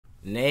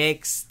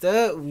Next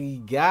up, we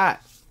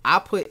got, I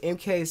put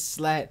MK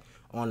SLATT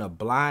on a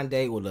blind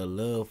date with a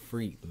little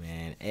freak,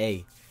 man.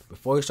 Hey,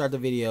 before we start the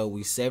video,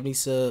 we 70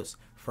 subs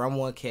from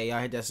 1K. Y'all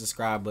hit that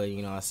subscribe button,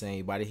 you know what I'm saying?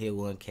 You about to hit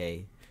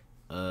 1K.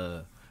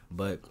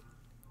 But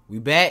we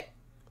back,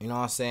 you know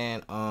what I'm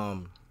saying?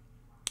 How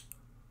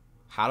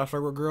to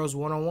flirt with girls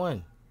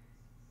 1-on-1.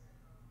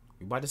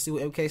 We about to see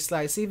what MK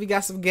SLATT. See if he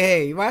got some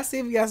game. You might see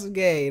if he got some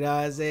game. You know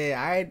what I'm saying?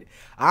 I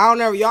don't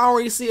know. Y'all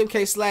already see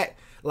MK SLATT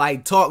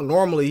like talk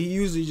normally. He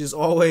usually just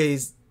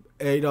always,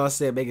 you know what I'm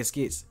saying, making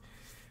skits.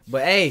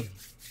 But hey,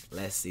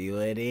 let's see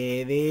what it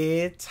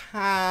is.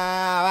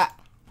 Time.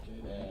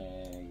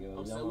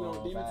 I'm saying we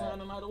on demon time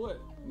no matter what.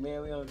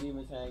 Man, we on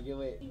demon time. Get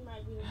what? You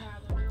might be the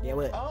problem. Yeah,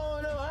 what? Oh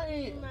no, I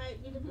ain't. You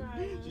might be the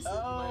problem. Just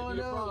might be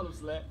the problem,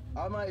 SLATT.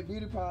 I might be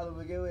the problem,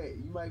 but get what?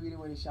 You might be the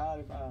one that shot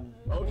the problem.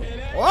 Okay,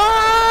 then.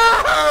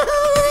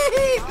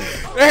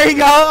 Whoa! There you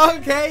go.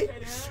 Okay. Okay,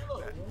 then.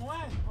 Look,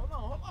 one. Hold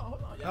on.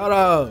 Hold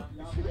on.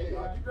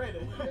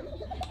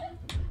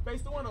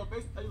 Face the window.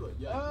 Face. Hey, look.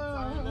 Yeah.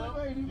 Turn up.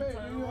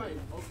 Turn right.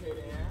 Okay,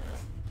 then.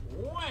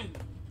 One.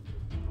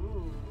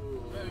 Ooh.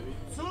 Baby.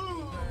 Two.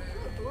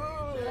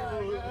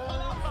 Ooh.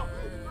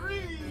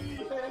 Three.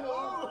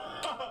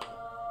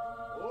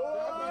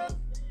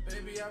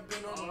 Baby, I've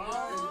been on the road.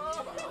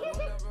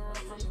 Never run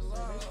from the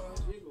law.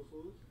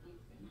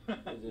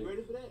 You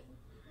ready for that?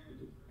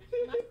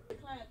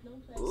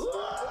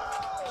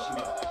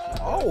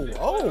 Oh,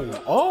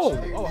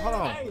 hold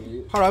on.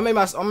 I made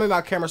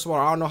my camera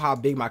smaller. I don't know how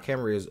big my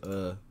camera is. I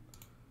don't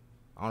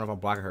know if I'm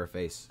blocking her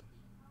face.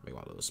 Make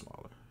my a little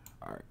smaller.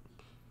 Alright.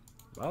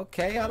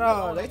 Okay, hold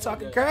on. They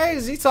talking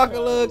crazy. He talking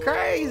a little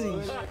crazy.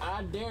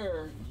 I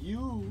dare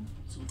you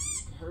to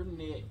her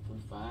neck for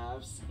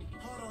 5 seconds.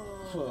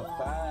 For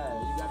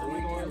 5. You got the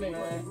ring on her neck,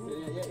 right?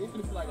 Yeah, it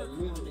feels like a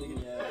little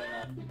thing.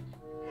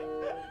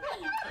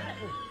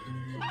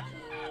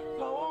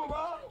 Come on, bro.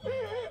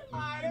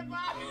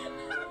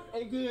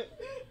 Hey, good.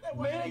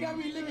 Man, they got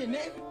me licking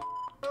neck.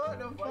 What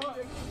the fuck?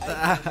 Man,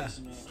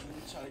 can we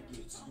try to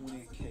get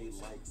 20K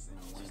likes in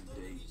one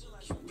day?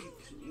 Can we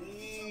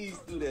please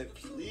do that?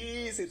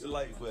 Please hit the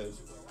like button.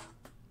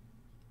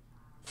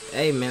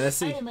 Hey man, let's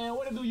see. Hey man,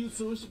 what it do,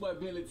 YouTube? It's your boy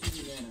Billy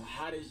TV, man. The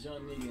hottest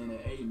young nigga in the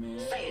A, man.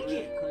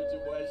 Country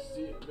boy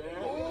shit,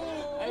 man.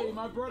 Hey,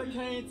 my brother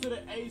came to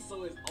the A,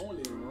 so it's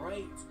only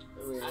right.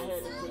 I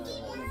had to put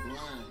them on a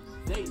blind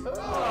date.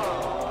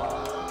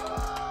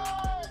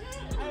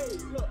 Hey,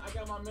 look, I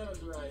got my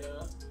manager right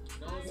here.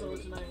 Don't tell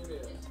what your name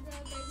is.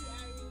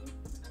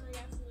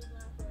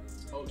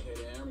 Okay,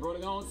 then, brother,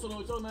 don't tell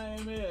what your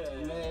name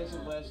is. Man, it's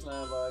your boy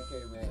Slime Ball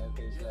K, man. MK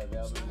SLATT, man.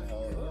 I'm in the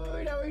hole. Oh,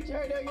 you know we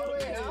turned up your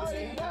way.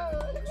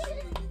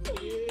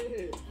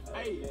 Yeah.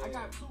 Hey, I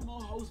got 2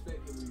 more hosts back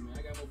with me, man.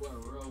 I got my boy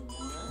Real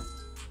One.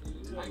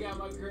 I got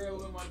my girl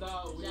with my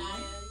dog with me.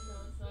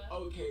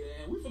 Okay,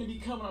 then. We finna be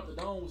coming up the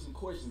dome with some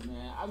questions,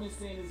 man. I've been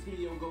seeing this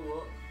video go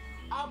up.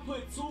 I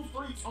put 2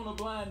 freaks on a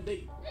blind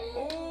date.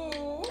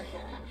 Ooh.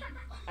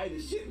 Hey,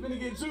 the shit finna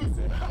get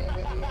juicy.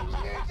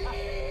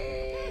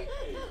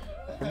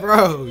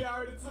 Bro. We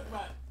already took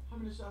about, how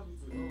many shots we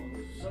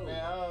took?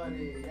 Man, I don't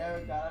even got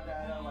like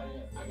that.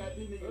 I got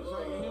these niggas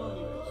drinking, they don't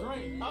even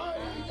drink. Oh,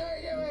 you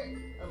drink it?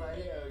 I'm like,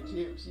 yo,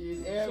 Chip, she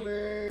is ever.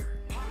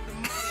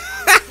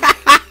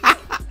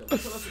 Tell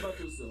us about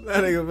yourself.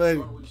 That nigga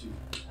funny.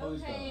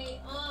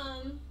 Okay,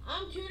 I'm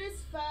cute as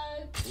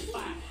fuck.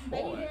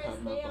 Baby hair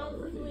stay on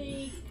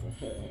fleek.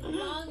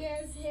 Long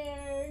ass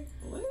hair.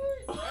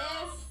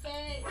 Ass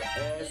fat.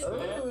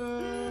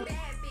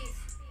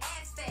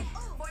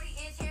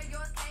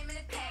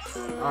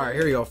 Alright,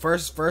 here we go.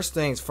 First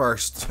things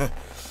first.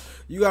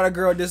 You got a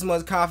girl this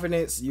much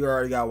confidence, you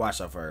already gotta watch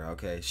out for her,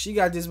 okay? She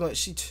got this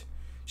much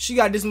she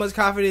got this much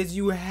confidence,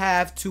 you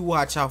have to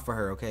watch out for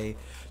her, okay?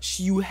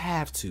 You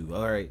have to,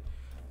 alright.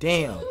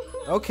 Damn.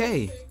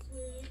 Okay.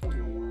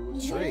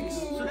 Tricks.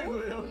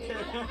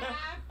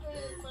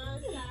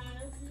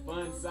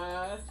 Fun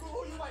size.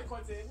 Who you like,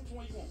 Quentin? Which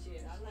one you want?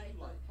 I like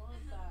fun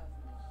size.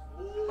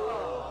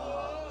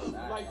 You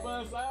like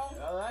fun size?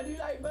 Oh, I do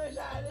like fun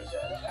size.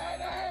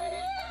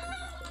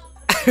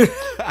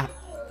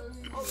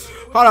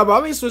 Hold on, bro.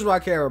 Let me switch my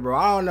camera, bro.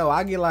 I don't know.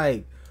 I get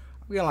like,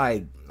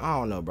 I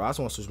don't know, bro. I just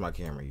want to switch my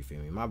camera. You feel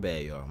me? My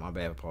bad, y'all. My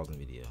bad for pausing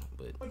the video.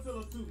 But Tell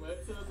us too, man.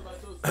 Tell us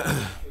about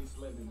yourself. Hey,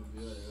 slept in the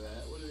building,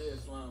 right? What it is,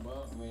 Slime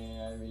Ball?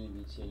 Man, I really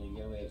be chilling.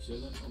 Get away.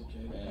 Chilling?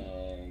 Okay.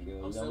 Man, go.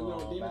 I'm saying we on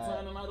demon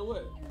time no matter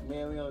what.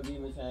 Man, we on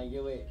demon time.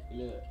 Get away.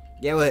 Look.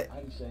 get what? I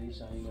can show you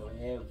something you never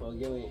had before.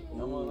 Get away.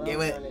 No more Get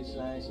running what? on that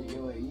slime shit. Get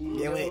away. You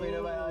Get don't what? wait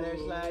about all that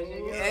slime shit.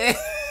 Get away.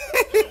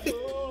 Get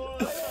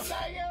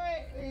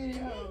away. Oh,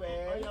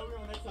 yeah, we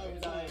on that type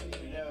of time. We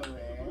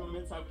on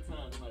that type of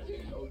time tonight,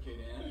 man. Okay,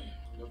 then.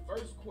 The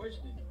first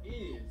question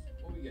is,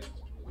 what we got?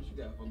 What you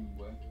got for me,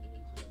 boy?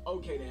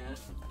 Okay, then.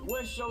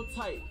 What's your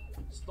type?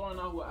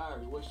 Starting out with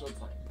Irie, what's your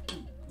type?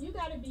 You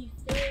gotta be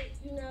fit,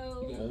 you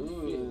know.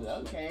 Ooh,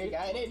 okay.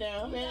 Got it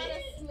down, You man.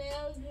 gotta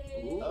smell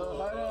good. Ooh. Oh,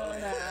 hold on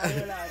now. I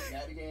realize.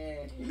 Got it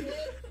again. Good feet,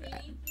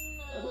 you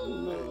know.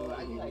 Ooh, I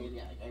can like it. I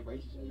can't break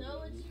it. Know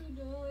what you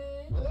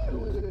doing. Ooh,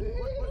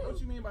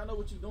 know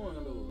what you doing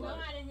though. Know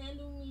Like. how to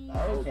handle me.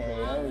 Okay,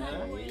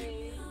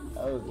 Okay. okay.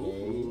 I'm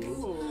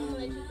gonna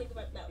let you think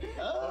about that one.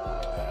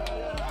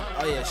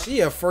 Oh yeah,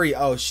 she a free.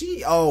 Oh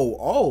she.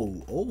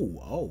 Oh.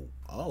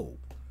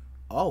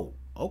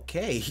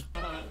 Okay.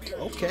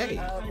 Okay.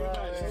 I don't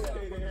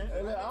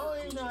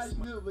even know how she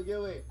do it, but get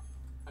away.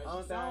 I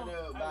don't sound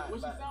What she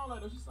sound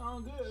like though? She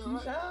sound good.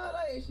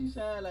 She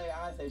sound like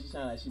I say she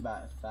sound like she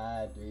about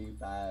 5'3",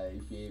 5,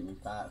 you feel me,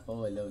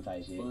 5'4", 11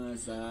 type shit. Fun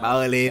side.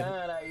 Molly.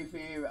 Sound like you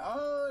feel me.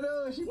 Oh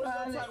no, she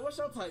probably. What's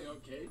your type?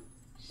 Okay.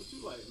 What you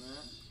like,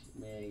 man?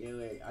 Man, get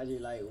away. I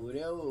just like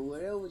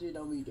whatever you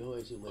don't be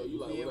doing too much. Oh, you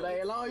like feel me? whatever.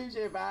 Like as long as you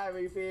just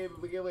vibe, you feel me.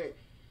 But get away.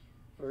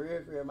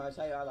 For real, my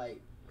type I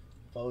like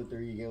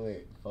 4'3", get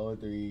away.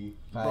 4'3".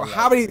 Bro,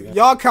 how many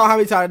y'all count how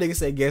many times niggas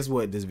say guess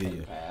what this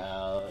video?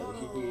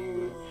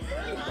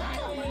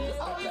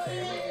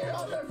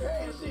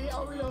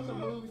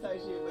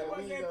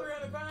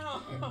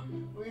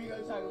 We ain't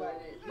gonna talk about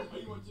that.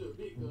 You want you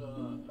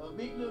A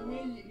big little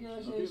midget, you know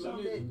what I'm saying?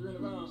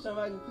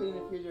 Somebody can put in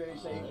the refrigerator and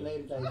shake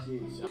later type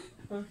shit.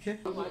 Okay.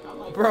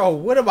 Bro,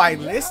 what am I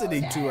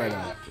listening to right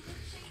now?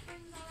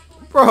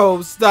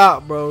 Bro,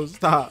 stop, bro.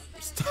 Stop.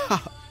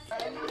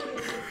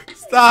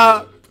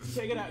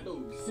 Check it out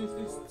though. Since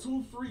it's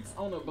two freaks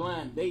on a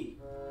blind date,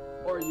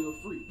 are you a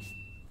freak?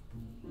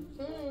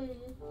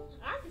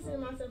 I consider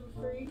myself a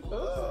freak.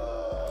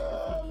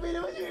 Oh,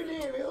 man, what you did,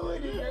 man? Who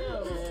is this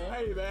girl, man?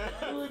 Hey man,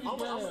 I'm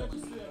gonna let you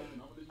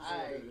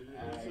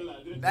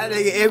That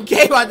nigga MK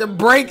about to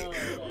break.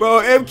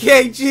 Bro,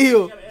 MK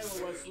chill.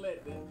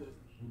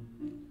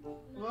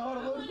 Well, Hold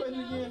on, what was the question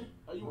again?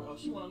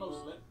 She wanna know,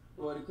 SLATT.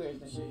 What the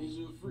question? Shit, is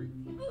you a freak?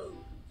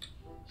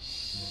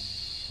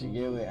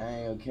 Get with, I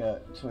ain't gonna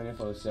count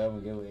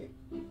 24/7. Get with.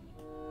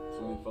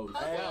 24. I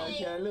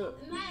ain't gonna look.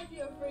 Not if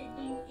you're a freak,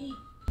 do you eat?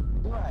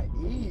 Do I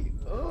eat?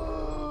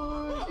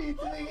 Oh, she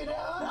took it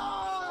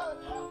out.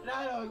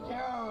 Not on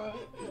camera.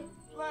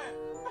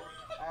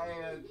 I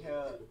ain't gonna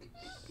count.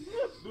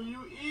 Do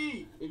you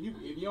eat? If you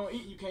don't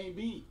eat, you can't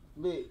beat.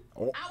 Big.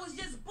 I was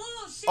just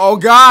bullshit. Oh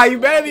God, you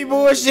better be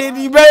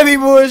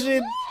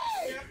bullshitting.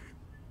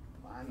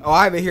 Oh,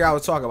 I didn't hear I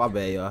was talking. My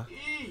bad, y'all.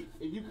 Eat.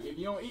 If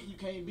you don't eat, you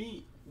can't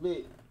beat.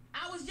 Big.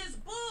 I was just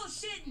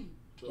bullshitting.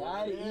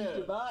 Gotta eat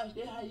the box.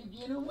 That's how you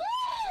get away.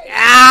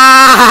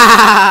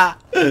 Ah!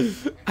 Gotta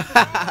eat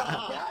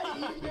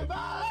the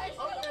box.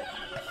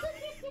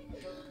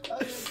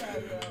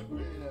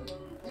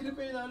 It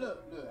depends on look.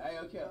 I ain't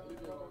gonna count.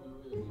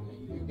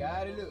 You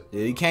gotta look.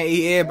 Yeah, you can't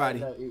eat everybody.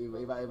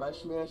 If I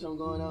smell something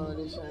going on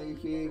this time, you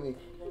feel me?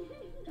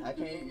 I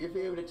can't, you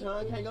feel me? The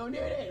tongue can't go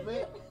near that,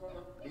 but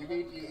if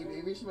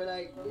it smell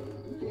like,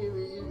 you feel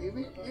me?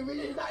 If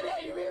it's not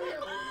that, you feel me?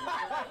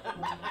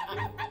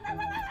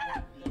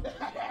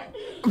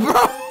 Bro,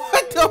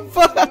 what the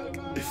fuck?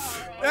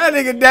 That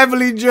nigga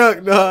definitely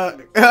drunk,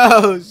 dog.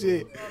 Oh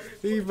shit.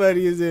 He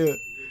funny as hell.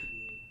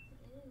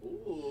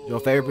 Your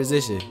favorite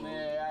position?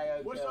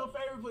 What's your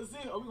favorite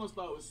position? Oh, we gonna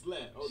start with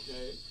SLATT.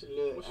 Okay.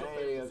 Look, What's your I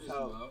favorite ain't position,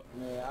 gonna dog? talk.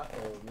 Man, I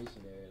feel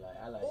missionary. Like,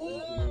 I like I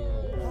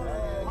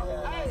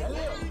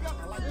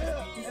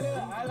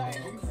like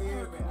you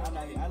feel me?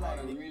 I like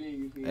really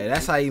you feel me? Hey,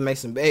 that's how you make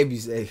some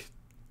babies, hey.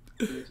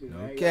 No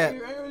cap. I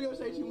ain't really gonna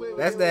say too much.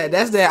 That's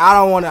that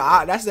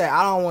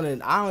I don't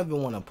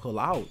even wanna pull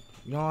out.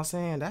 You know what I'm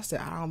saying? That's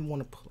that I don't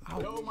wanna pull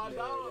out. Yo, my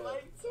dog,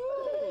 like, too.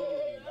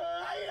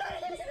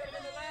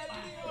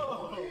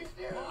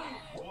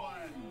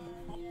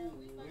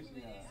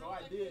 So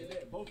I did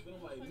that. Both of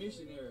them like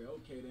missionary.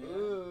 Okay, then.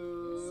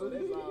 So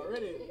that's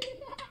already.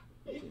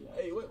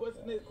 Hey, what's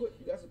the next? You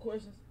got some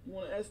questions? You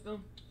want to ask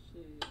them?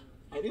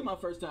 Hey, this is my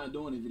first time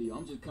doing this video.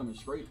 I'm just coming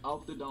straight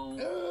off the dome.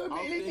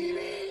 Off the head.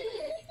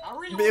 I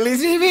really Billy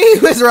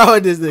TV? What's wrong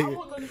with this I nigga?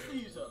 want them to see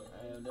each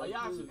other.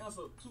 Y'all should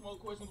answer 2 more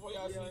questions before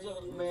y'all see each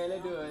other. Man,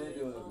 let's do it,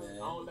 man. I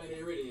don't think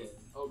they ready yet.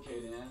 Okay,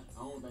 then. I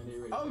don't think they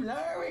ready. I'm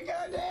nervous,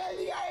 goddamn.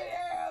 You got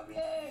it,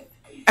 man.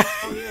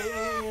 Oh,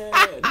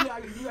 yeah.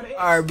 You gotta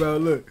All right, bro.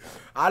 Look,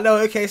 I know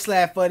it can't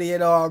slap funny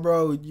at all,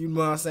 bro. You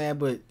know what I'm saying,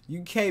 but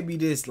you can't be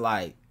this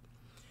like.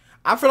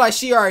 I feel like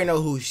she already know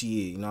who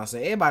she is. You know what I'm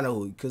saying? Everybody know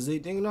who, cause you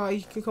know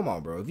he can come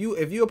on, bro.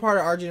 If you a part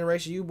of our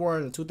generation, you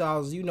born in the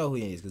 2000s, you know who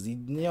he is, cause he,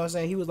 you know what I'm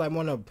saying. He was like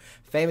one of the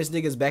famous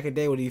niggas back in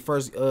the day when he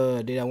first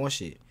did that one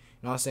shit. You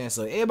know what I'm saying?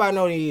 So everybody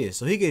know who he is.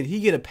 So he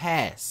get a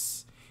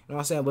pass. You know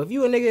what I'm saying? But if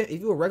you a nigga, if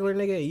you a regular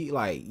nigga, you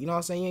like, you know what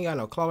I'm saying, you ain't got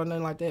no claw or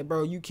nothing like that,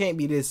 bro. You can't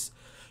be this.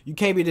 You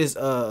can't be this.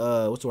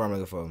 What's the word I'm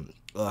looking for?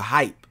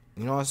 Hype.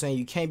 You know what I'm saying?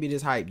 You can't be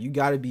this hype. You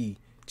gotta be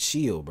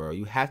chill, bro.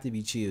 You have to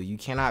be chill. You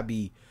cannot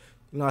be.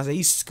 You know what I'm saying?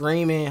 He's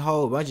screaming a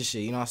whole bunch of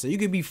shit. You know what I'm saying? You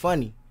could be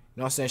funny. You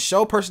know what I'm saying?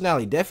 Show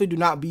personality. Definitely do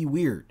not be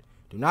weird.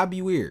 Do not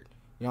be weird.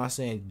 You know what I'm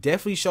saying?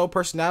 Definitely show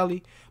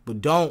personality,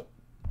 but don't.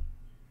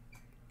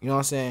 You know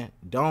what I'm saying?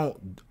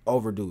 Don't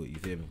overdo it. You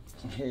feel me?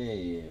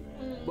 Hey,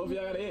 man. Both of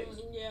y'all got an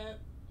ex. Yeah.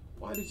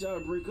 Why did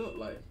y'all break up?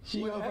 Like,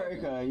 She what go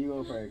happened? first, cuz. You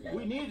go first, cuz.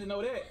 We need to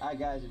know that. I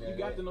got you, man. You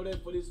got to know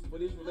that for this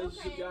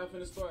relationship Okay. y'all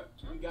finna start.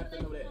 We got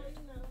to know that.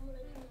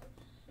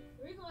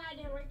 The reason why I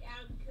didn't work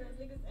out because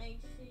niggas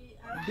ain't shit.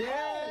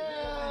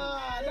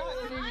 Yeah, not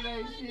the niggas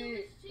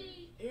shit.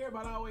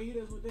 Everybody always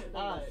hit us with that. Though.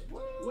 Like,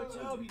 what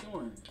y'all be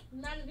doing?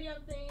 Not a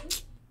damn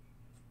thing.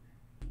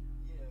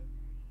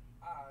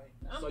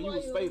 So you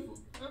was faithful.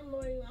 I'm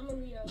loyal. I'm a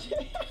Leo.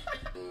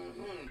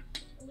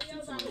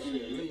 Leo's out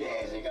here.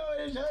 Yeah, she go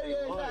in the shorty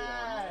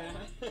inside.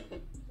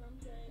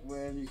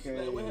 Man, you What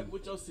crazy. happened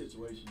with your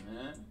situation,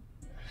 man?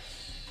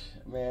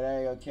 Man, I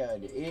ain't gonna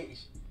count the itch.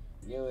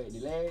 You know what? The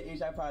last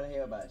itch I probably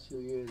had about 2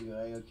 years ago.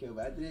 I ain't gonna kill,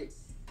 but after that,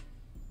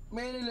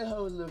 man, that little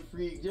hoe was a little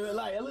freak. Just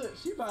like, look,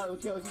 she probably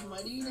would kill. She's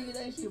like, these niggas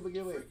ain't shit, but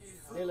get away.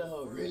 That little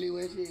hoe really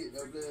went shit.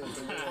 No blood.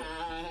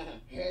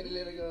 Had to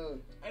let her go.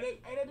 Hey,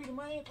 that be the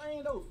main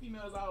thing though.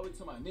 Females always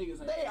tell my niggas.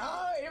 They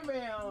all in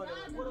man on it.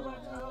 What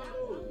about y'all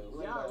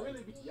though? Y'all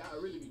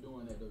really be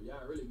doing that though.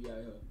 Y'all really be out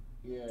here.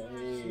 Yeah,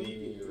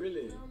 Sneaky, hey.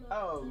 really.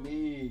 Oh,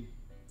 me.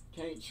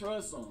 Can't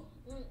trust them.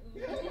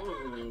 We got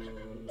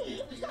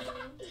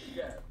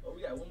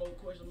one more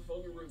question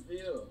before we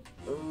reveal.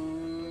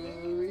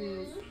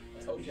 Ooh.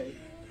 Okay.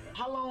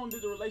 How long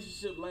did the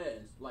relationship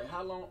last? Like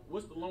how long?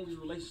 What's the longest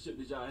relationship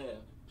that y'all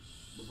have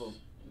before?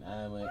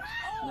 9 months.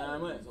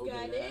 9 months. Okay.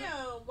 Goddamn.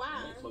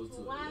 Why? Yeah, close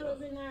to it, Why yeah.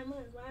 was it 9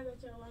 months? Why is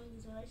that your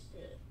longest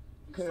relationship?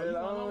 Cause So you I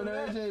don't don't know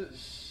know, that?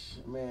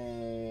 just,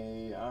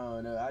 man, I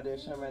don't know. I did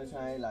so many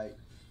times, like,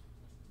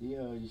 these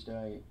hoes just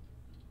like,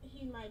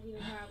 He might be the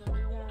problem,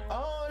 you guys.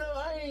 oh no,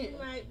 I He ain't.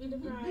 might be the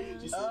problem.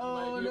 She said you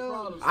Oh, might be a no.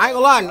 problem. I ain't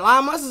gonna lie,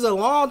 9 months is a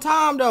long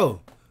time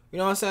though. You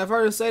know what I'm saying? I've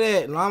heard her say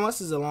that 9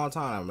 months is a long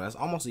time. That's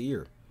almost a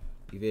year.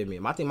 You feel me?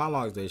 I think my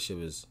longest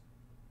relationship is,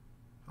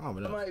 I don't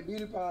even I know. might be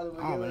the problem,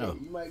 but I don't you, know.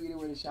 you might get it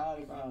with a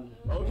shawty problem.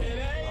 Okay,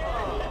 there you go.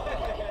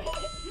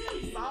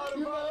 Solid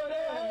You know about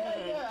that?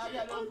 that. Yeah, I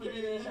got nothing for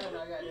Okay. you in China. I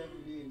got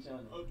nothing for you in China.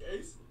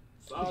 Okay,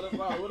 solid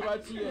about. What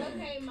about you? Then?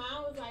 Okay,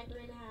 mine was like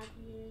 3.5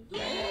 years.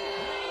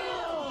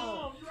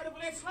 Damn. You ready for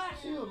that slap?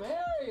 She was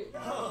married. Why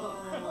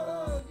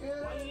you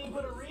Okay. didn't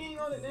put a ring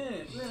on it then?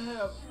 You didn't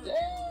have.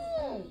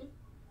 Damn.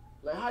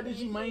 Like, how did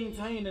you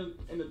maintain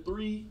in the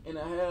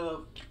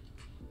 3.5?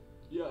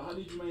 Yeah, how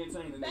did you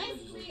maintain in that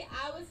relationship? Basically,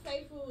 I was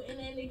faithful and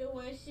that nigga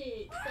wasn't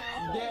shit. So,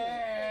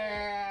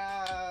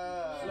 Yeah.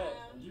 Slap,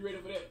 you ready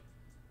for that?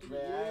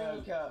 Man, I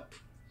don't count.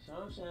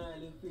 Sunshine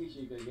little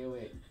fishy, cause get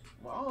what?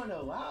 Well, I don't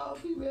know why all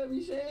people ever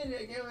be saying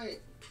that. Get what?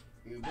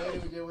 Your buddy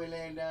was just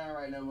laying down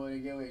right now, boy.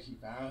 Get what? She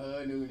found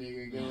her new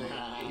nigga. Get what?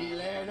 He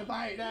laying the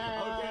fight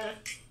down. Okay.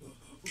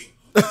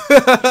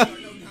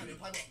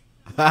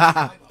 Look,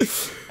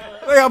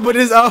 I put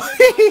this on. I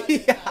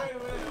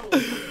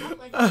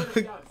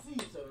think y'all see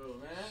each other, though,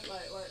 man.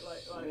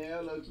 Like. Man,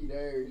 I'm low key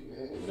nervous,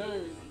 man.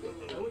 Nervous.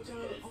 Like, what y'all?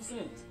 I'm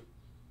saying.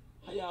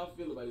 How y'all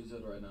feel about each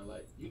other right now?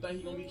 Like, you think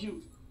he gonna be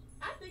cute?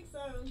 I think so.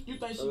 You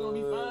think she gonna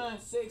be fine,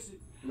 sexy?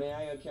 Man,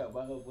 I ain't gonna count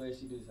by her boy.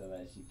 She do something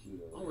like she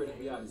cute. I'm ready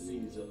for y'all to see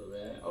each other,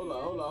 man. Hold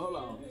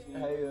on.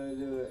 How you gonna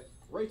do it?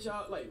 Rate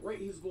y'all, like, rate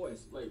his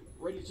voice. Like,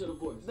 rate each other's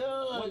voice.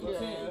 No, 1 to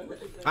 10.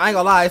 I ain't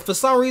gonna lie. For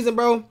some reason,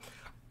 bro,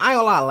 I ain't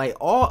gonna lie. Like,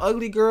 all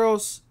ugly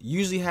girls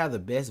usually have the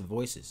best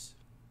voices.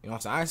 You know what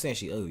I'm saying? I ain't saying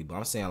she ugly, but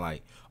I'm saying,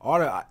 like,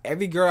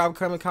 every girl I've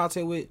come in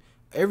contact with,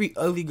 every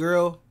ugly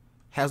girl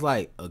has,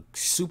 like, a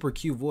super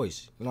cute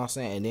voice. You know what I'm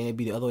saying? And then it'd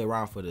be the other way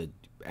around for the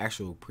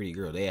actual pretty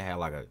girl. They have,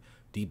 like, a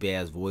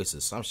deep-ass voice or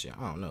some shit.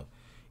 I don't know.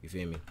 You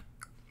feel me?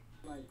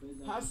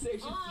 How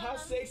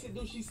sexy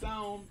do she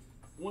sound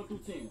 1 through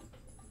 10?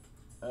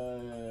 I'm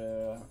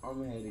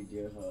gonna have to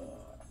give her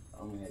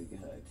a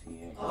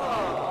 10.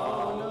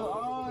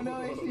 Oh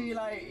no, it seems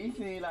like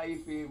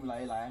you feel me,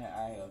 like I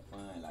have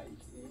fun, like you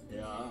feel me.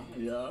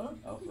 Yeah.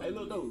 Oh, Hey,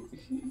 look, though.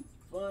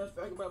 Fun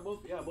fact about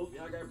both of y'all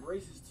got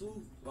braces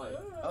too. Like,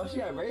 oh, she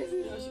got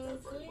braces? yeah, she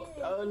got braces.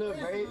 Oh, look,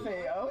 brace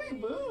face. Oh, he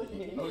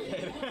booty.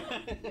 Okay.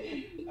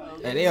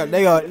 And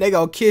they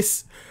gonna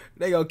kiss.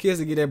 They gonna kiss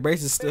and get their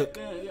braces stuck.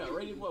 Yeah,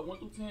 rated what, 1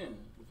 through 10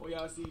 before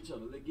y'all see each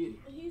other. Let's get it.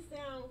 He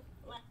sound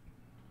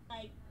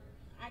like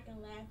I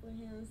can laugh with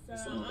him. So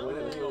So, I'm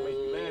whatever gonna gonna make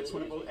you laugh,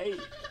 24/8.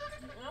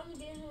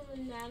 give him a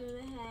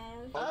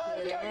 9.5.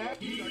 Oh, yeah. I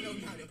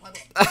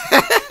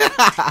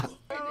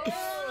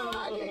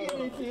can't get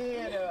a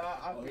 10 though. I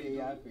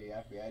feel.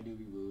 I do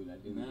be rude. I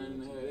do be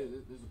 9.5.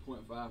 rude. This is a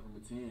 0.5 from a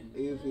 10.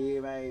 You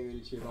feel me? I ain't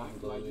really tripping. I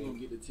feel like you gonna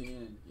get the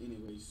 10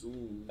 anyway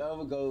soon. I'm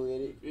gonna go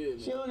with it. Yeah,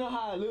 She don't know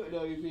how I look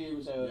though, you feel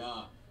me? So,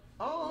 Yeah.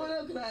 I don't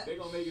know, cause They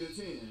gonna make it a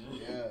 10.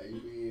 yeah, you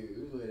feel me?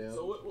 Whatever.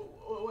 So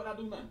what I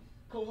do now?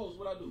 Co-host,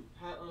 what I do?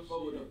 How I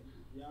unfold it up?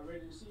 Y'all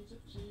ready to see each other?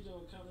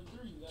 Count to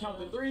 3. Count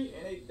to 3,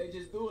 and they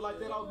just do it like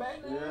that off back?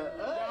 Yeah.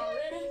 Y'all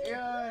ready?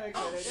 Yeah,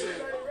 Oh, okay,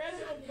 everybody ready?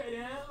 Okay,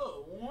 then.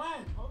 Look,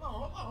 1. Hold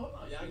on.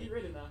 Y'all get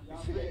ready now.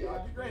 Y'all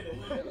get ready.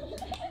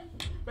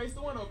 Face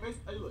the window. Hey,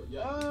 look.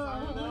 Yeah. Oh,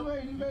 Turn up.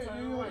 wait.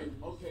 Turn right.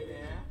 Okay,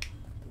 then.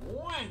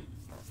 1.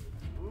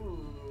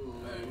 Ooh.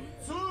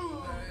 2.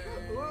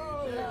 Whoa.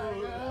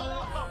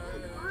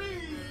 3.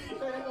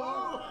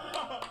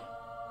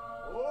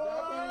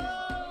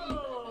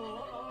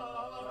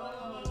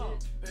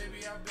 Baby,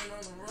 I've been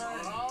on the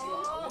run.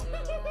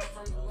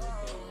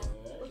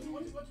 What you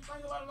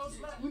think about no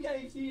slap? We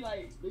can't see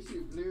like this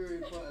shit blurry,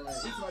 but like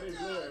This one is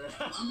blurred.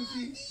 you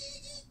see.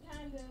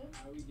 Kinda.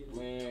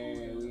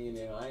 Man, we in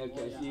there. I ain't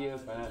gonna catch But she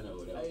is fine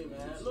over there. Hey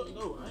man, look,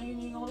 no, I ain't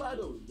even gonna lie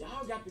though.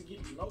 Y'all got to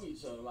get to know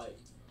each other. Like,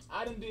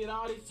 I done did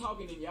all this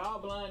talking and y'all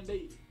blind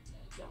date.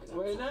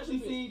 Well, now she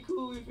seem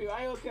cool with you.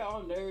 I don't care.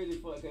 I'm nervous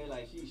for her.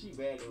 Like, she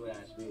bad at what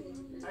I spit.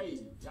 Hey,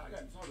 y'all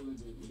got to talk a little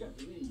bit. We got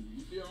to leave.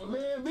 You feel what I'm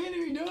Man,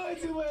 Benny be doing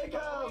too much.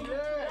 Calm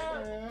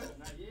down.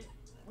 Not yet.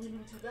 We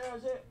ain't do 2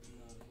 days yet.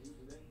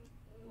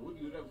 We'll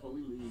do that before we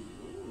leave.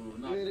 Ooh,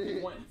 nah,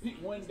 pick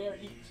one there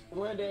each.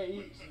 One day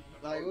each.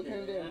 Like, what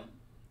kind of day?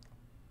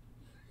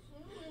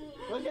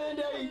 What kind of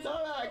day you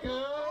talking about, cuz?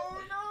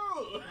 Oh no!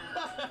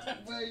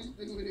 Boy, you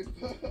stupid as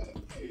fuck.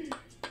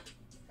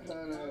 Hold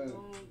on.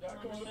 Y'all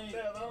come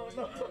upstairs, I don't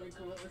know.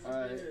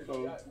 Alright, so.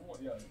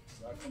 Y'all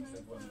come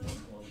upstairs.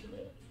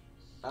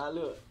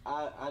 Look,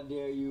 I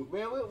dare you.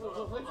 Man, what I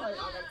type?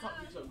 gotta talk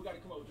to each other. We gotta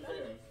come up with the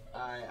bears.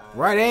 Alright.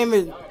 Right, aim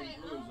it. Y'all gotta get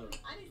rules up.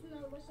 I need to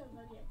know what's your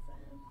zodiac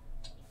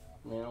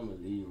sign. Man, I'm a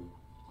Libra.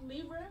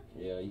 Libra?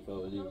 Yeah, you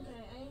fuck with Libra.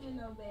 Okay, I ain't in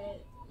no bad,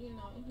 you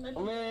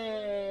know.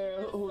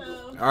 Man, So,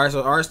 All right,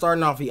 so alright,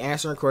 starting off, he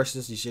answering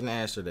questions. You shouldn't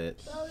answer that.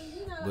 so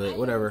you know, But I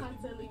whatever.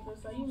 talk to Libra,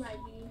 so you might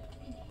be.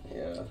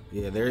 yeah.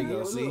 Yeah, there you go.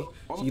 Yeah, See, look,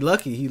 he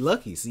lucky. He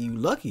lucky. See, you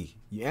lucky.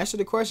 You answered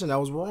the question. That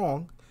was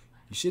wrong.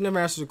 You should never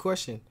answer the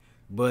question.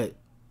 But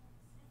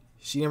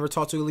she never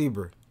talked to a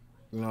Libra.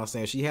 You know what I'm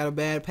saying? If she had a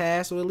bad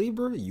past with a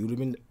Libra, you'd have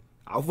been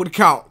off with the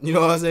count. You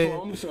know what I'm saying?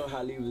 Well, I'm gonna show her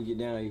how Libras get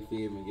down. You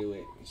feel me? Get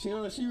what?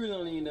 She really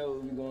don't even know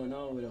what's going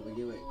on with her. But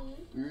get what?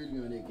 We really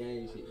on that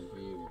game shit. You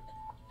feel me?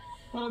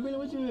 Hold on, Billy,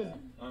 what you here?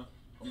 I'm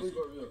a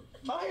Scorpio.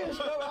 Oh, yeah,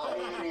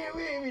 Scorpio. You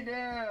with me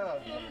down.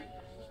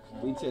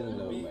 We telling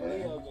them, man. Are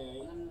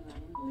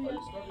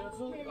you Scorpio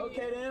too?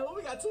 Okay then. Well,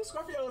 we got 2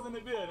 Scorpios in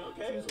the building.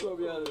 Okay. 2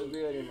 Scorpios in the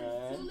building,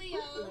 man. In the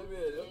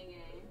building.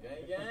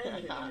 Gang, gang.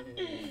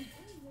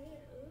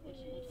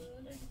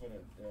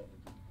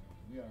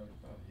 We already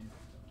thought he.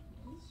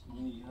 You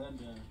need her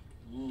done.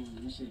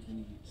 This shit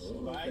finna get so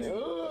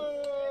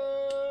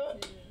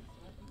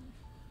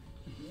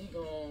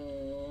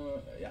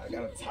Y'all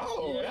gotta talk.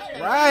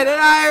 Right, they're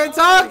not even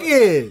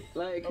talking.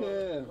 Like, I'm just a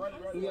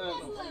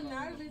little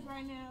nervous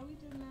right now. We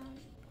just know.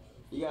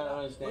 you gotta But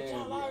understand.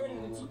 y'all already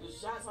took the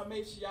shots. I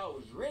made sure y'all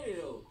was ready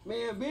though.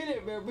 Man,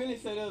 Billy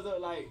set us up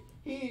like,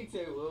 he didn't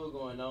tell you what was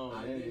going on.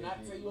 I did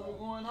not tell you what was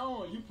going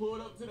on. You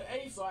pulled up to the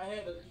 8, so I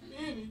had to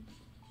feel me.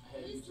 I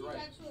had At to least get you you right.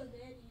 got you a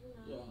daddy, you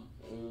know.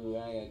 Yeah. Ooh, I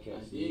ain't I got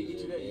to did get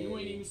you that. You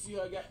ain't even see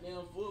her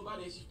goddamn full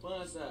body. She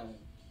fun side.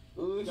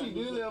 Ooh, she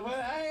do that, but I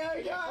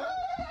ain't got.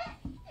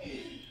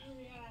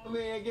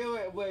 Man, get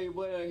what,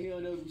 boy, he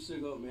don't know if you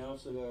shook up, man. I'm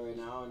shook up right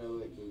now. I don't know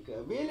what to do.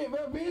 Cause Billy,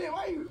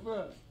 why you,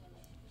 bro?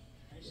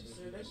 She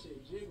said that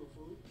shit jiggle,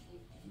 fool.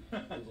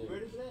 You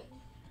ready for that?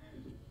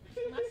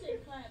 My shit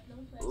clap,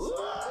 don't play.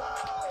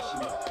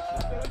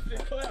 That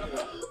shit clap. Boy,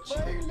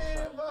 you let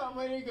it pop,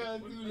 man. They gonna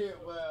do that,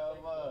 boy.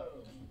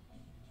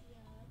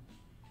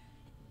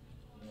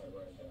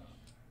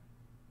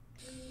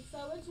 So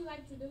what you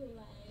like to do,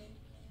 like?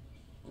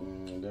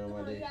 During my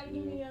You day. gotta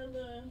give me a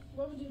little.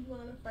 What would you do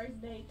on a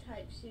first date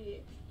type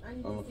shit? I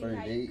need On a to see first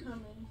how you date?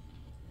 coming.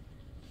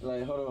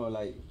 Like, hold on,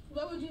 like.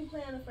 What would you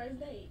play on a first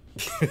date? I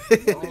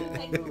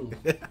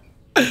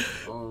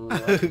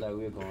feel like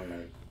we're going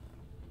like.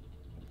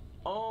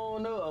 Oh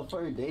no, a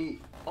first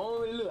date.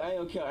 Oh look, I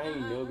don't care. I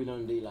ain't never been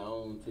on a date. Like I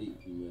don't take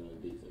female on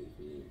dates. So you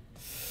feel me?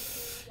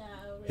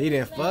 He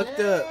done fucked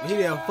up. He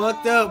done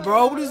fucked up,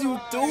 bro. What is you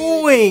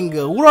doing?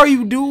 What are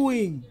you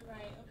doing? Right.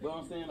 Okay. But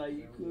I'm saying like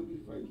you could be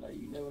first. Like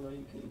you never know.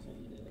 You could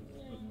change that.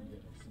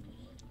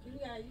 You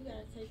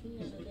gotta take me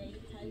on a date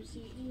type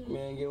shit. You know?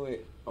 Man, get what?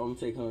 I'm gonna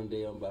take her on a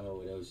date. I'm buy her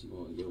whatever she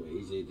want. Get what?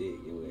 EJ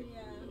did. Get what?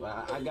 Yeah.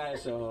 Like, I gotta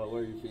show her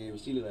where you feel me.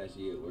 She look like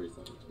she at work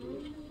something.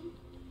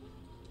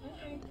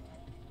 Okay.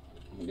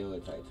 Do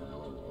it tight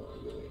time.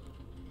 Do it.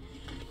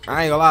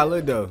 I ain't gonna lie,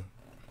 look though.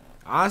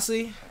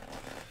 Honestly,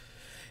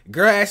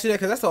 girl ask you that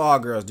because that's what all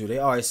girls do. They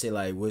always say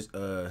like, "What's you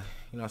know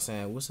what I'm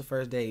saying? What's the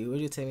first date? What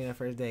did you tell me on the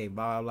first date?"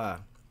 Blah blah blah.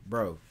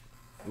 Bro,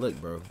 look,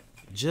 bro,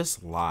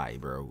 just lie,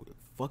 bro.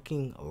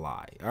 Fucking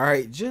lie. All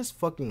right, just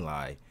fucking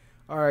lie.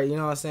 All right, you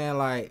know what I'm saying?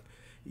 Like,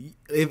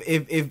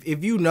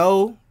 if you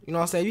know what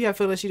I'm saying, if you have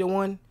feeling she the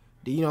one,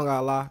 then you don't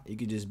gotta lie. You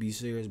could just be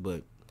serious.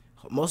 But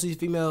most of these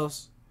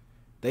females,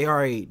 they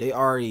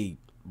already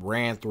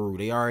ran through.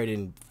 They already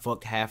done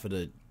fucked half of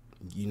the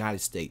United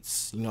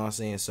States. You know what I'm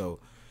saying? So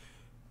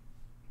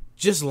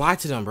just lie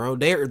to them, bro.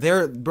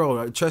 They're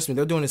bro, trust me,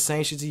 they're doing the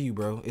same shit to you,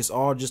 bro. It's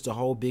all just a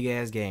whole big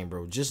ass game,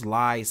 bro. Just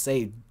lie,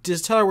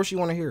 just tell her what she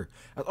wanna hear.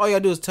 That's all you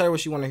gotta do is tell her what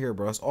she wanna hear,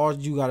 bro. That's all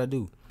you gotta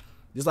do.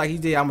 Just like he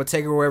did, I'm gonna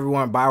take her wherever you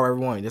want, buy her wherever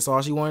you want. That's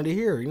all she wanted to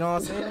hear. You know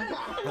what I'm saying?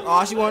 That's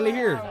all she wanted to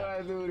hear. We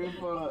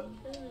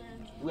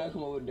gotta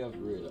come up with that for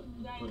real.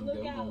 We're gonna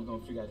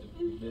figure out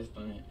the best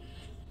thing.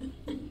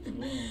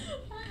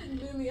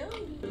 We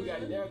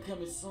got Dare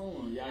coming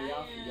soon. Y'all.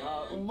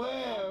 You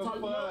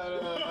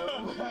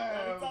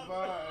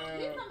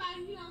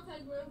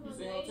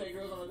say don't take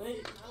girls on a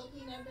date?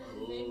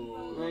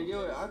 Man, get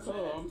what? I told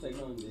her I'm taking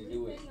her on a date. Get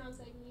what?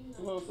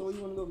 Come on, so where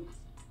you wanna go?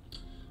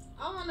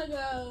 I wanna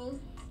go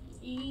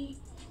eat.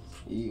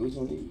 Eat? What you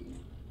wanna eat?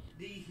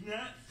 These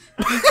nuts.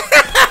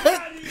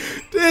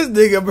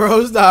 This nigga,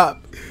 bro,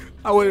 stop.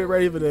 I wasn't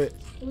ready for that.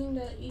 We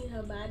gonna eat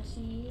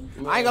hibachi.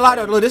 I ain't gonna lie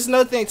though. Look, this is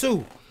another thing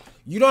too.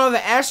 You don't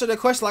even answer the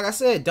question. Like I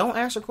said, don't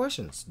answer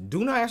questions.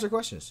 Do not answer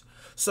questions.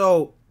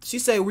 So she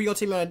said, "Where you gonna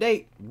take me on a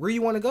date? Where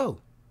you want to go?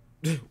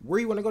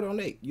 Where you want to go on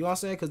a date? You know what I'm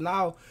saying? Because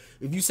now,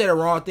 if you say the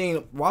wrong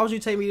thing, why would you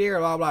take me there?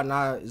 Blah blah.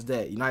 Nah, is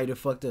that now you done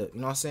fucked up?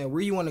 You know what I'm saying?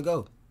 Where you want to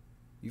go?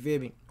 You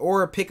feel me?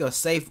 Or pick a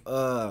safe,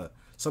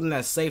 something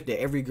that's safe that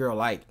every girl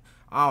like.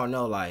 I don't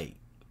know, like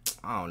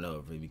I don't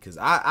know, really, because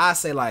I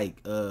say like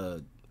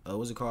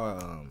what's it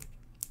called?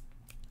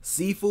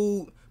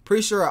 Seafood.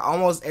 Pretty sure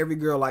almost every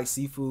girl likes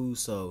seafood,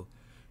 so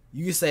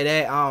you can say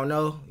that. I don't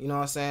know. You know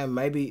what I'm saying?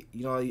 Maybe,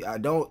 you know, I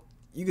don't.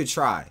 You could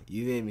try.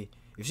 You feel me?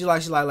 If she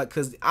like,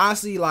 because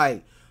honestly,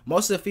 like,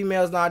 most of the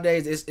females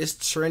nowadays,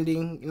 it's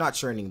trending. Not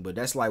trending, but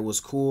that's like what's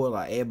cool.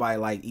 Like, everybody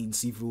like eating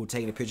seafood,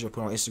 taking a picture,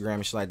 put on Instagram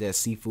and shit like that,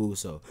 seafood.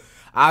 So,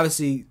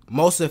 obviously,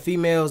 most of the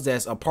females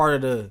that's a part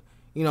of the,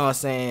 you know what I'm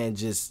saying,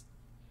 just,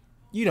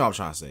 you know what I'm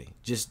trying to say,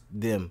 just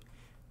them,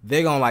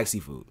 they're gonna like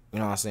seafood. You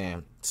know what I'm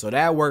saying? So,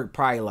 that worked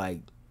probably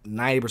like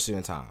 90% of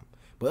the time.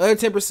 But other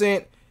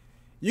 10%,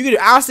 you could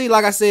honestly,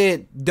 like I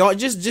said, don't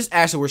just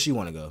ask her where she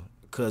want to go,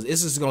 cause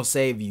it's just gonna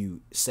save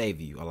you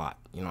a lot.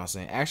 You know what I'm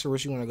saying? Ask her where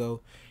she want to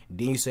go.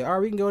 Then you say, all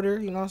right, we can go there.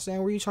 You know what I'm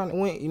saying? Where you trying to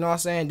win? You know what I'm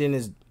saying? Then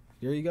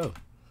there you go.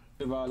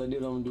 If all I did,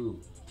 I'm gonna do.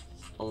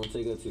 I'm gonna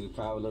take her to the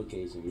private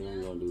location. You know what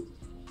we gonna do?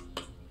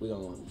 We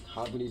gonna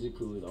hop in these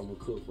jacuzzi. I'm gonna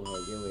cook for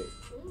her. Get what?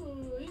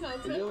 Ooh, you gonna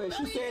cook? Get what?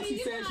 She said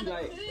she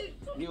like.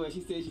 cook? Get what?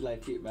 She said she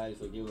like fit body.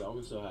 So get what? I'm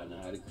gonna show her now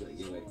how to cook.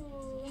 Get what?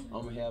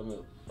 I'm gonna have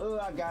milk. Oh,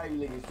 I got you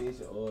looking fish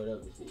and oiled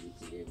up and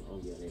shit.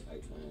 I'm gonna get that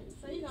like time.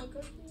 So you gonna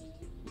cook?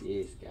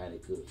 Yes, gotta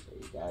cook. So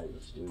you gotta be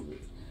stupid.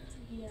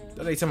 Yeah.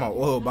 That they talking about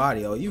oil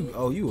body. Oh,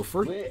 you a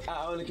freak. But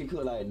I only can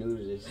cook like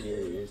noodles and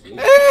shit.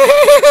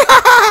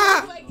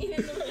 Like eating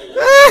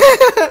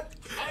the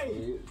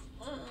Hey,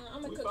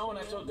 I'm we gonna phone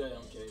cook. at your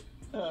damn cake.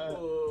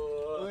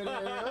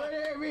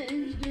 Whatever, mean?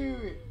 You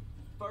stupid.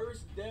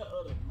 First day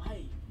of the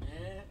night,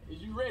 man. Is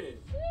you ready?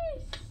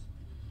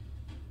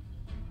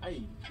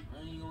 Hey, I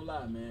ain't gonna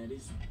lie, man.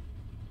 There's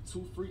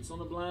 2 freaks on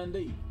a blind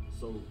date.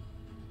 So,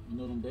 you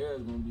know them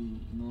dares gonna be,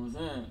 you know what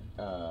I'm saying?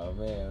 Oh,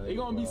 man. They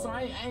gonna be so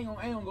I ain't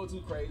gonna go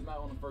too crazy, not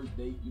on the first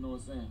date, you know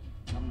what I'm saying?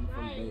 Not on the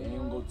first date, I ain't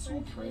gonna go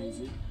too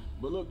crazy.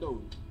 But look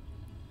though,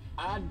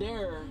 I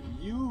dare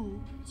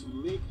you to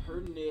lick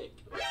her neck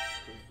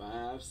for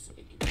 5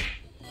 seconds.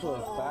 For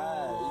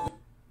 5.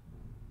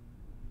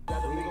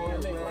 Got to lick on her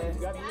neck,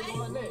 right? Got to lick on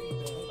her neck.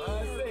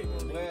 5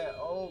 seconds. Man,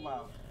 oh my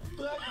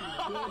fucking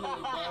goodness,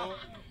 bro.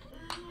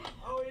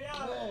 Oh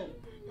yeah. Man.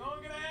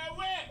 Don't get her head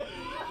wet.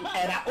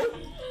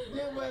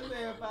 You must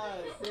say 5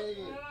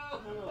 seconds.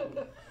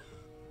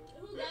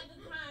 Who got the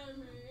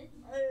timer?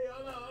 Hey,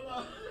 hold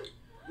on.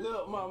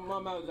 Look, my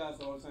mouth dry,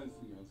 so I'm trying to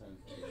see.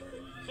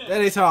 That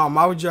they talking about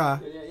mouth dry.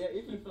 Yeah,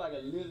 it feel like a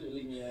lizard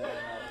licking your ass.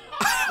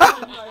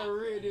 It feel like a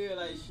real deal,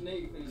 like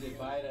snake things that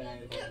bite her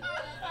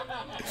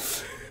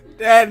ass.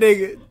 That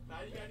nigga.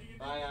 Now you gotta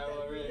get Alright,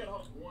 I'm ready.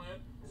 1,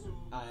 2.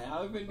 Alright, how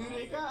we finna do this?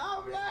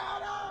 I'm like,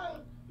 hold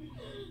on.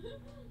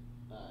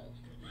 Alright.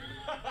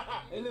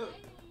 Hey, look.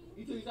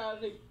 You took your shower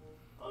today?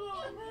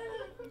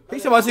 He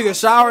talking about taking a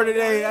shower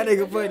today. That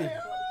nigga funny.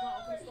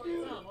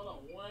 Hold on.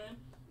 1,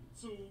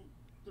 2,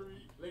 3.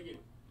 Lick it.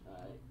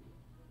 Alright.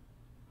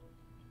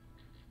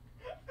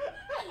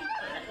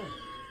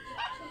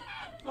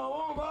 Come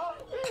on, bro.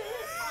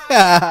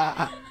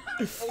 That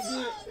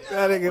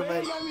nigga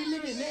funny. Got me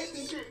licking next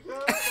and shit, bro.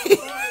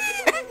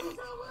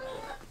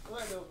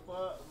 What the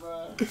fuck,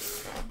 bro?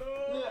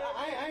 Look,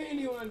 I ain't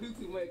even want to do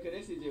too much because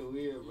that shit just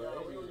weird, bro.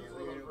 Come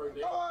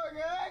on,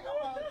 girl. Come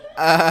on.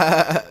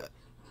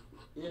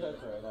 Yeah,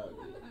 that's right.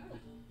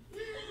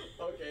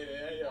 Okay,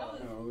 then, y'all.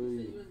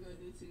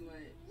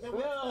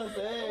 What I'm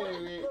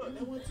saying, man. Look,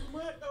 that wasn't too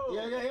much, though.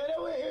 Yeah,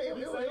 that way. It At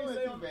least I wasn't ain't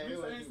say too on bad. It the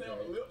wasn't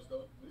too lips, bad.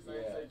 though. At least I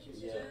ain't say kiss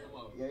your cheek. Come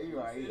on. Yeah, you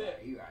right. See that?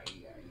 You right.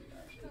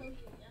 I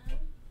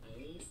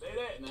ain't say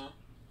that now.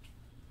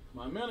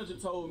 My manager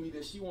told me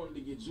that she wanted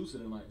to get juicy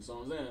tonight, so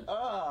I'm saying.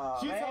 Oh,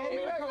 She man, told me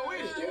to come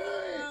with it.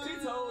 Good. She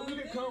told me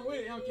to come with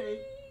it,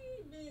 okay?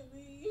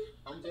 Baby.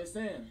 I'm just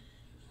saying.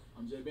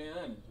 I'm just being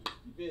honest.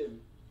 You feel me?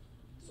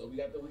 So we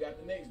got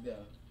the next day.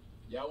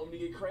 Y'all want me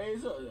to get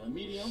crazy or a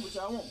medium, which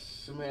I want?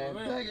 Man,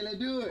 fuck it, let's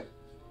do it.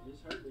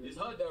 It's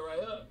her day right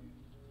here.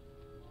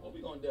 What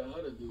we gonna dare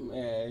her to do?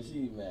 Man,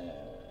 she mad.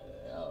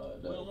 Oh,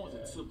 We don't want the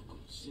typical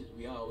shit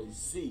we always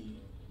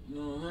see. You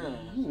know what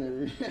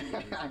I'm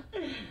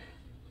saying?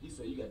 He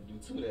said you gotta do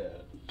 2 there.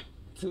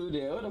 2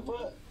 there, what the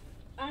fuck?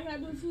 I gotta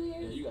do 2 Yeah,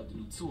 years. you got to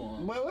do 2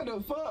 on. Boy, what the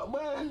fuck,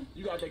 boy?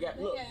 You got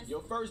look, Yes.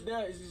 your first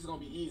day is just gonna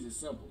be easy,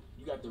 simple.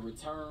 You got to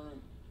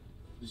return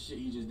the shit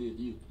he just did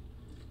to you.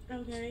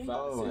 Okay. 5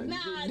 Oh, seconds.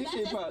 Nah, This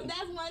shit probably-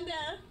 that's one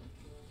day.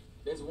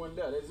 That's 1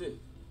 day, that's it.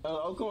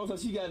 Oh, come on, so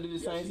she gotta do the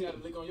Yeah, same she shit.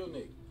 gotta lick on your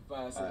neck.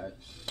 5 seconds.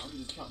 I'm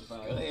just counting 5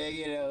 Go seconds. ahead,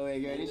 get it away,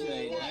 girl. This shit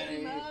ain't You got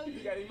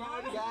emoji? got it,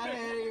 emoji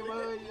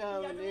You got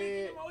on the it.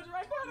 big emoji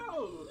right there,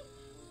 though.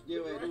 Yeah,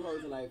 wait, them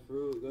hoes are like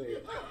fruit. Go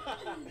ahead.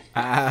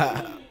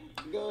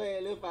 Go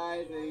ahead, little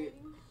 5 seconds.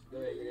 Go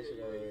ahead, get that shit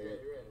over You with. ready?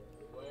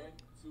 1,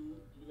 2,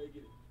 3, let's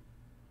get it.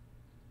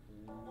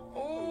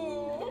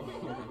 Oh,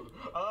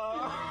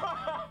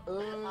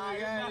 I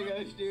gotta go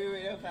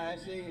stupid. That's how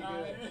shit is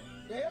good.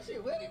 Damn shit,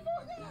 what the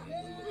fuck?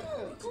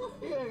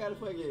 You got a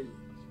fucking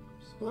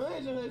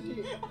sponge on that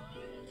shit.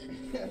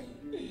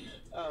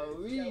 Oh,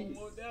 we.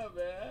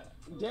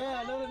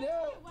 Damn, no.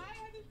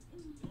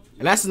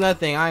 And that's another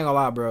thing. I ain't gonna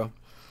lie, bro.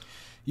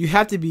 You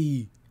have to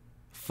be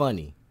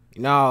funny.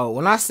 You know,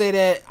 when I say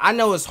that, I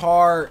know it's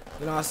hard.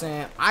 You know what I'm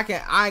saying? I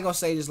ain't gonna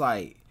say just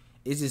like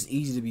it's just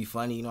easy to be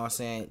funny. You know what I'm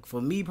saying?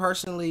 For me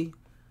personally,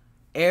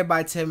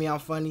 everybody tell me I'm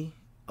funny.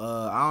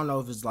 I don't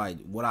know if it's like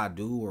what I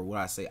do or what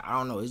I say. I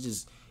don't know. It's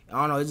just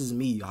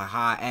me, like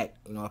how I act.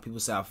 You know, people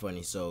say I'm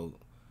funny. So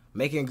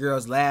making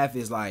girls laugh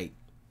is like,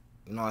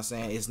 you know what I'm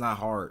saying? It's not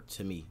hard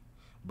to me.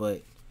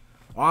 But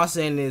all I'm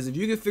saying is if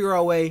you can figure out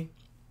a way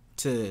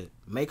to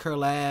make her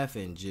laugh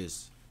and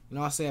just, you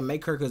know what I'm saying,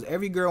 make her, because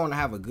every girl want to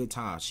have a good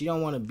time. She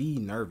don't want to be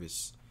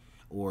nervous.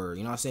 Or,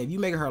 you know what I'm saying, if you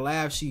make her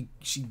laugh, she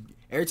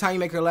every time you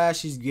make her laugh,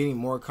 she's getting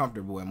more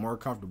comfortable and more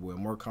comfortable and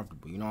more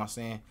comfortable. You know what I'm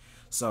saying?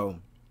 So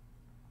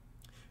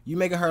you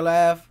making her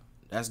laugh,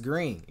 that's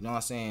green. You know what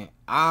I'm saying?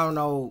 I don't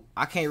know.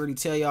 I can't really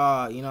tell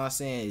y'all, you know what I'm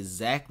saying,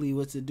 exactly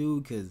what to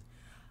do, because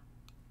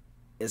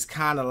it's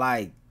kind of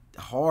like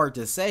hard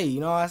to say, you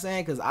know what I'm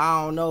saying? Because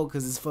I don't know,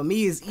 because for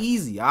me, it's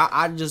easy.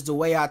 I just, the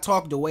way I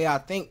talk, the way I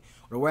think,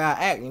 the way I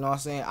act, you know what I'm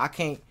saying? I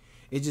can't,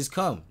 it just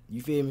come.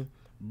 You feel me?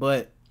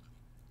 But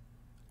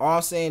all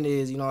I'm saying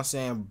is, you know what I'm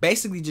saying,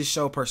 basically just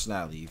show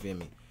personality, you feel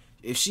me?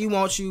 If she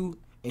wants you,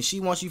 and she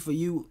wants you for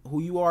you,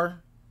 who you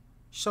are,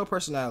 show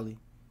personality.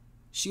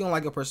 She gonna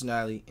like your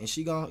personality, and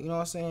she gonna, you know what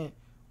I'm saying,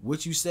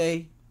 what you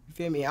say, you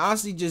feel me?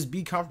 Honestly, just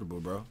be comfortable,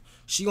 bro.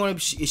 She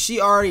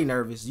already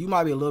nervous. You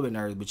might be a little bit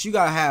nervous, but you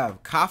gotta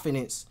have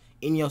confidence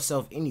in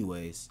yourself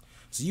anyways.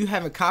 So you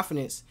having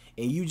confidence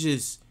and you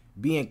just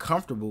being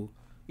comfortable,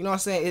 you know what I'm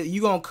saying,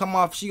 you gonna come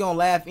off, she gonna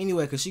laugh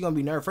anyway, because she gonna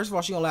be nervous. First of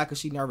all, she gonna laugh because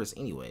she nervous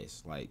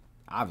anyways, like,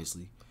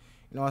 obviously.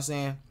 You know what I'm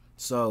saying?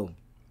 So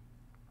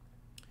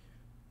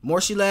more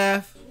she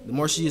laugh, the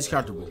more she is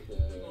comfortable.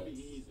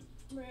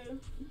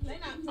 They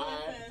not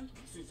fun.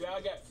 See, we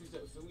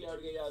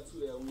already gave y'all 2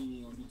 that we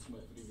ain't gonna do too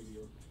much for this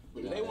video.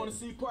 But if they want to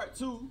see part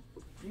 2,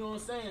 you know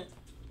what I'm saying?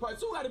 Part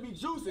 2 gotta be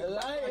juicy. I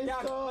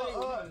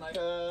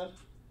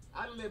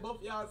done let both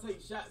of y'all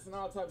take shots and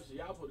all type of shit.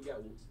 Y'all supposed to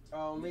got whooped.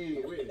 Oh,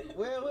 me.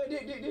 Well,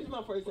 this is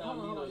my first time.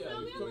 Hold on,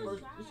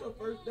 this your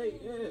first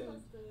date, yeah.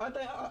 I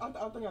think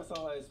I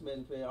saw her at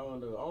Smash Pad. I don't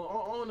know.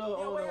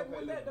 Yeah, what happened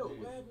with that though?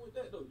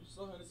 You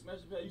saw her in the Smash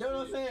Pad. You know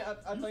what I'm saying?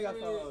 I think I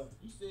saw her.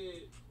 You said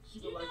she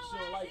look like she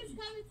don't like you. It's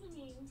coming to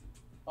me.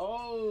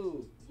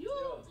 Oh. You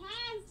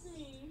passed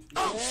me.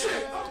 Oh,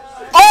 shit.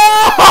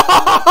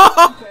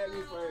 Oh! Tag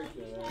me first,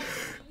 man.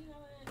 You know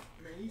what?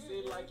 Man, he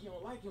said like you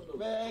don't like him though.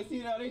 Man, see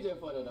now they just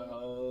put it the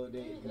whole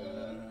day, cuz.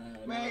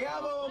 Man,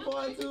 y'all on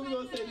part 2, we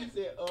gonna set this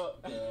shit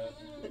up, cuz.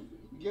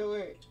 Get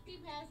away. He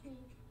passed me.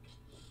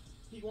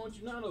 He wants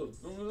you now though.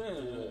 You know what I'm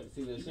saying?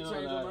 See, You she can don't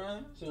change know your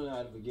mind. she don't know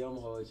how to forget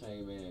my whole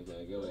chain, man.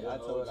 Cuz. Get away. I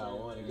told her I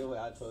wanted. Get away.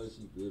 I told her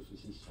she beautiful.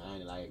 She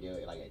shining like a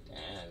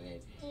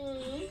diamond.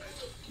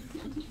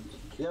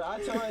 Yeah,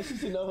 I told her she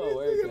should know her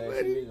work,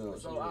 man. She know.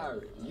 So,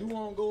 alright, you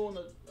won't go on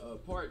a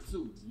part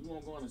 2. You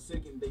won't go on a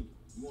second date.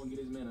 You won't give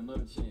this man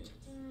another chance.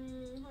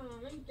 Hold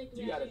on, let me think about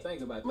it. You gotta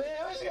think about Man,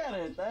 that. what you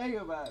gotta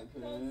think about,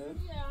 cuz?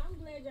 Yeah, I'm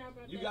glad y'all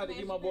brought You that got to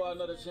give my back. boy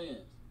another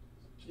chance.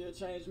 He a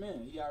changed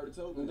man. He already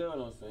told You me. know what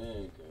I'm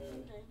saying, cuz.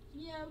 Okay.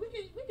 Yeah, we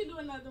can do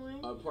another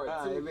one. Part 2.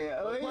 Alright, man.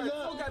 Oh, Part he's 2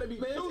 up. gotta be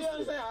Man, see what I'm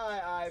juicy. saying?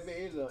 Alright, man.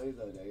 He's on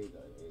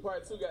there.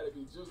 Part 2 gotta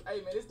be juicy.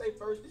 Hey man, this they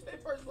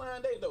first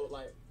blind date though.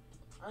 Like,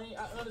 I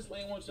honestly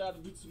ain't want y'all to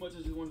do too much.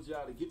 I just wanted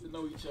y'all to get to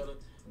know each other.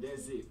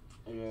 That's it.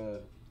 Yeah.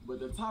 But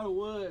the title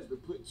was to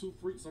put 2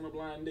 freaks on a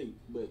blind date.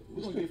 But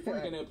we're gonna get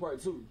freaking at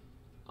part 2.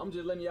 I'm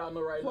just letting y'all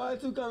know right now.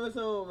 Part 2 coming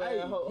soon, man. Hey,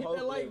 hit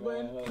that like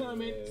button, man.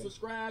 comment,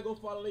 subscribe, go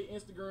follow their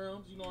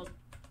Instagrams. You know what I'm saying?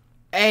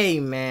 Hey,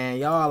 man,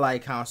 y'all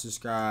like, comment,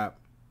 subscribe.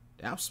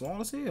 I'm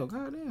small as hell,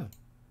 goddamn.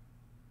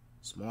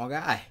 Small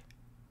guy.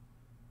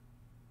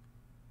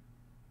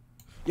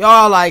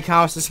 Y'all like,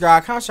 comment,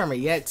 subscribe. Comment, share me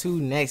yet too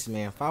next,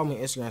 man. Follow me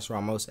on Instagram, where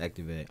I'm most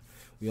active at.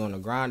 We on the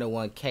grind of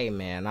 1K,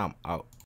 man. I'm out.